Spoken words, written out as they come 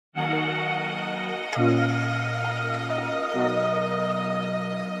I'm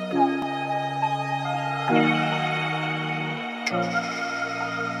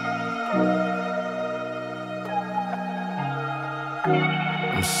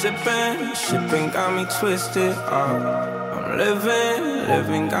sipping got me twisted I'm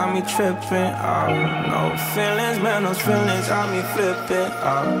living got me tripping no feelings, man, those feelings got me flipping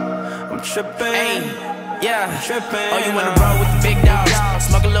I'm tripping, hey, yeah, I'm tripping. Oh, you wanna roll with the big dogs,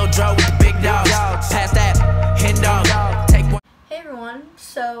 smoke a little draw with the big dogs, pass that, hit dog, take one. Hey everyone,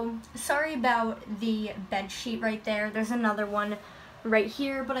 so sorry about the bed sheet right there. There's another one right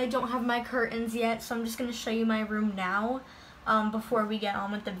here, but I don't have my curtains yet, so I'm just gonna show you my room now. Before we get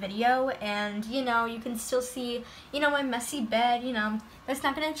on with the video, and you know, you can still see, you know, my messy bed. You know, that's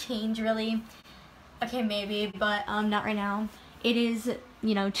not gonna change really. Okay, maybe, but not right now. It is,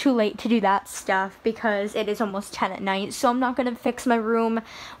 you know, too late to do that stuff because it is almost 10 at night, so I'm not gonna fix my room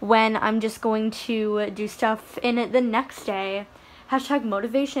when I'm just going to do stuff in it the next day. Hashtag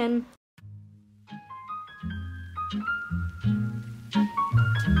motivation.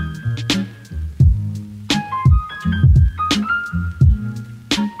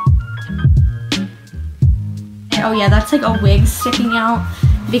 Oh yeah, that's like a wig sticking out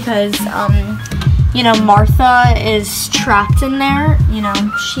because, you know, Martha is trapped in there. You know,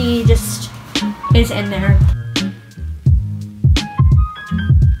 she just is in there.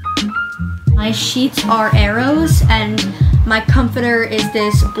 My sheets are arrows and my comforter is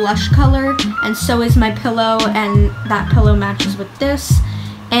this blush color, and so is my pillow, and that pillow matches with this.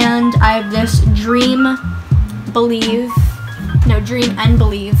 And I have this Dream and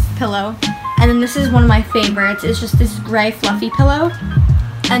Believe pillow. And then this is one of my favorites. It's just this gray fluffy pillow.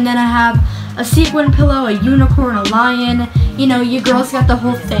 And then I have a sequin pillow, a unicorn, a lion. You know, you girls got the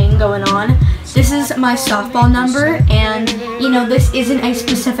whole thing going on. This is my softball number, and you know, this isn't a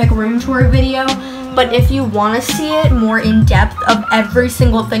specific room tour video, but if you want to see it more in depth of every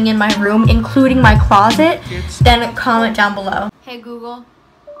single thing in my room, including my closet, then comment down below. Hey Google,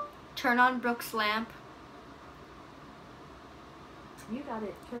 turn on Brooke's lamp. You got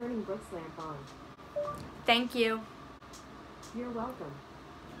it. Turning Brooke's lamp on. Thank you. You're welcome.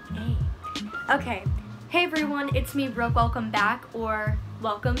 Hey. Okay. Hey everyone, it's me, Brooke. Welcome back, or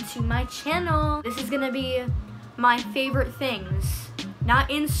welcome to my channel. This is gonna be my favorite things. Not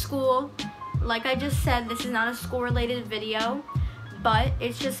in school. Like I just said, this is not a school-related video, but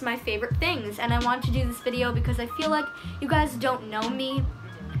it's just my favorite things. And I want to do this video because I feel like you guys don't know me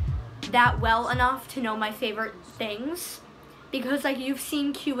that well enough to know my favorite things. Because like you've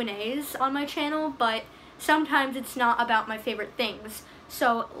seen Q&As on my channel, but sometimes it's not about my favorite things.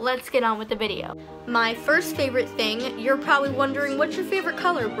 So let's get on with the video. My first favorite thing, you're probably wondering, what's your favorite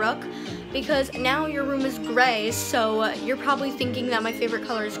color, Brooke? Because now your room is gray, so you're probably thinking that my favorite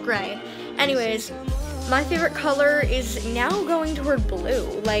color is gray. Anyways, my favorite color is now going toward blue.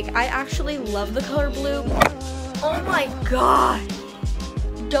 Like, I actually love the color blue. Oh my god!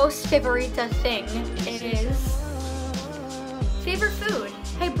 Dos favorita thing. It is favorite food.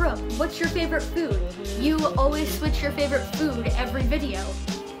 Hey Brooke, what's your favorite food? You always switch your favorite food every video,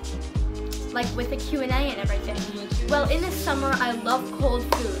 like with a Q&A and everything. Well, in the summer, I love cold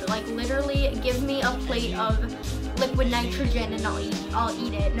food. Like literally, give me a plate of liquid nitrogen and I'll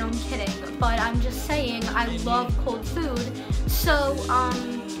eat it. No, I'm kidding. But I'm just saying, I love cold food. So,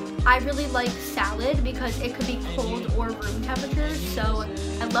 I really like salad because it could be cold or room temperature. So,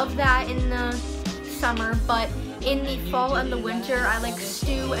 I love that in the summer, but in the fall and the winter, I like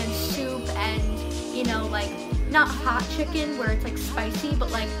stew and soup and, you know, like, not hot chicken where it's like spicy,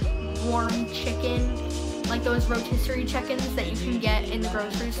 but like warm chicken, like those rotisserie chickens that you can get in the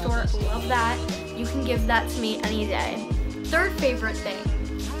grocery store. Love that. You can give that to me any day. Third favorite thing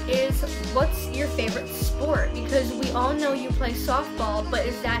is, what's your favorite sport? Because we all know you play softball, but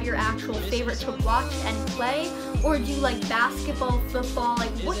is that your actual favorite to watch and play? Or do you like basketball, football?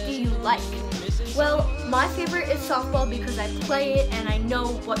 Like, what do you like? Well, my favorite is softball because I play it and I know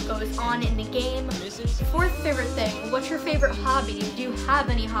what goes on in the game. Fourth favorite thing, what's your favorite hobby? Do you have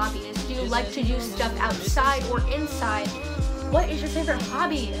any hobbies? Do you like to do stuff outside or inside? What is your favorite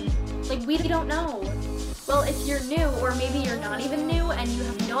hobby? Like, we don't know. Well, if you're new, or maybe you're not even new and you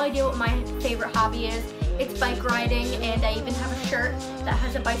have no idea what my favorite hobby is, it's bike riding, and I even have a shirt that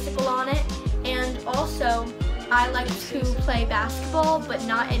has a bicycle on it. And also, I like to play basketball, but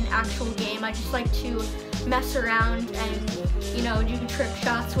not in actual game. I just like to mess around and, you know, do trick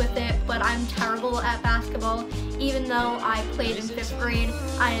shots with it, but I'm terrible at basketball. Even though I played in 5th grade,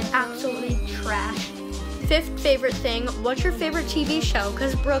 I am absolutely trash. Fifth favorite thing, what's your favorite TV show?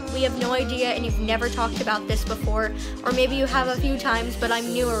 Because Brooke, we have no idea and you've never talked about this before, or maybe you have a few times, but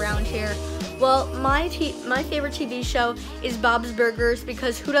I'm new around here. Well, my favorite TV show is Bob's Burgers,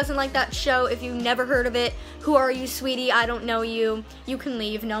 because who doesn't like that show? If you've never heard of it, who are you, sweetie? I don't know you. You can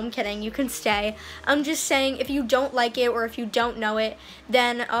leave. No, I'm kidding. You can stay. I'm just saying, if you don't like it or if you don't know it,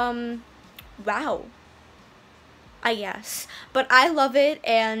 then, wow, I guess. But I love it,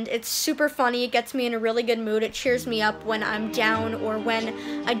 and it's super funny. It gets me in a really good mood. It cheers me up when I'm down or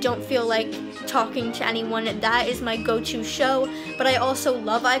when I don't feel like talking to anyone. That is my go-to show. But I also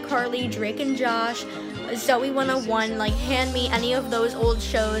love iCarly, Drake and Josh, Zoe 101. Like, hand me any of those old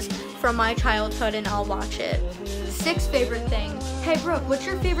shows from my childhood and I'll watch it. 6th favorite thing. Hey Brooke, what's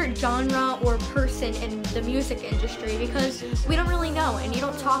your favorite genre or person in the music industry? Because we don't really know, and you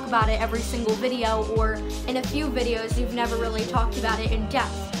don't talk about it every single video, or in a few videos you've never really talked about it in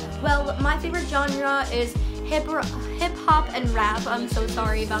depth. Well, my favorite genre is hip-hop and rap. I'm so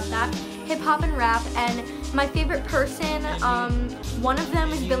sorry about that. Hip-hop and rap, and my favorite person, one of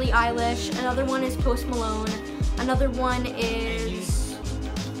them is Billie Eilish, another one is Post Malone, another one is...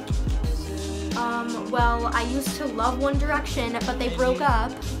 well, I used to love One Direction, but they broke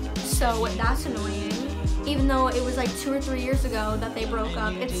up, so that's annoying. Even though it was like 2 or 3 years ago that they broke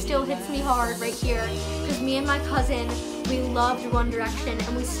up, it still hits me hard right here, because me and my cousin, we loved One Direction,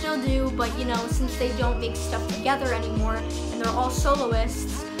 and we still do, but you know, since they don't make stuff together anymore, and they're all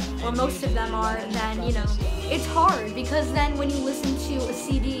soloists, or most of them are, then, you know, it's hard, because then when you listen to a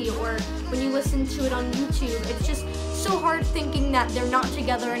CD, or when you listen to it on YouTube, it's just so hard thinking that they're not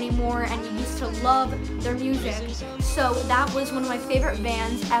together anymore and you used to love their music. So that was one of my favorite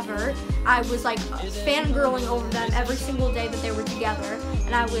bands ever. I was like fangirling over them every single day that they were together,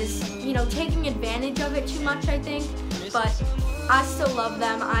 and I was, you know, taking advantage of it too much, I think, but I still love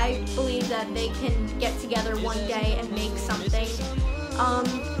them. I believe that they can get together one day and make something.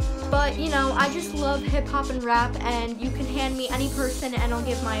 But, you know, I just love hip-hop and rap, and you can hand me any person and I'll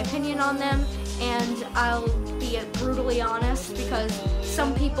give my opinion on them, and I'll be brutally honest, because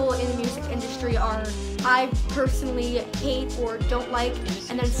some people in the music industry I personally hate or don't like,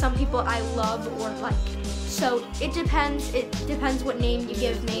 and then some people I love or like. So it depends what name you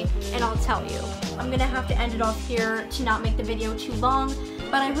give me, and I'll tell you. I'm gonna have to end it off here to not make the video too long,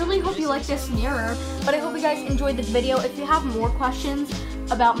 but I really hope you like this mirror. But I hope you guys enjoyed this video. If you have more questions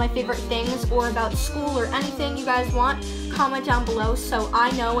about my favorite things or about school or anything you guys want, comment down below so I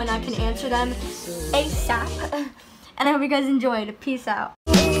know and I can answer them ASAP. And I hope you guys enjoyed. Peace out.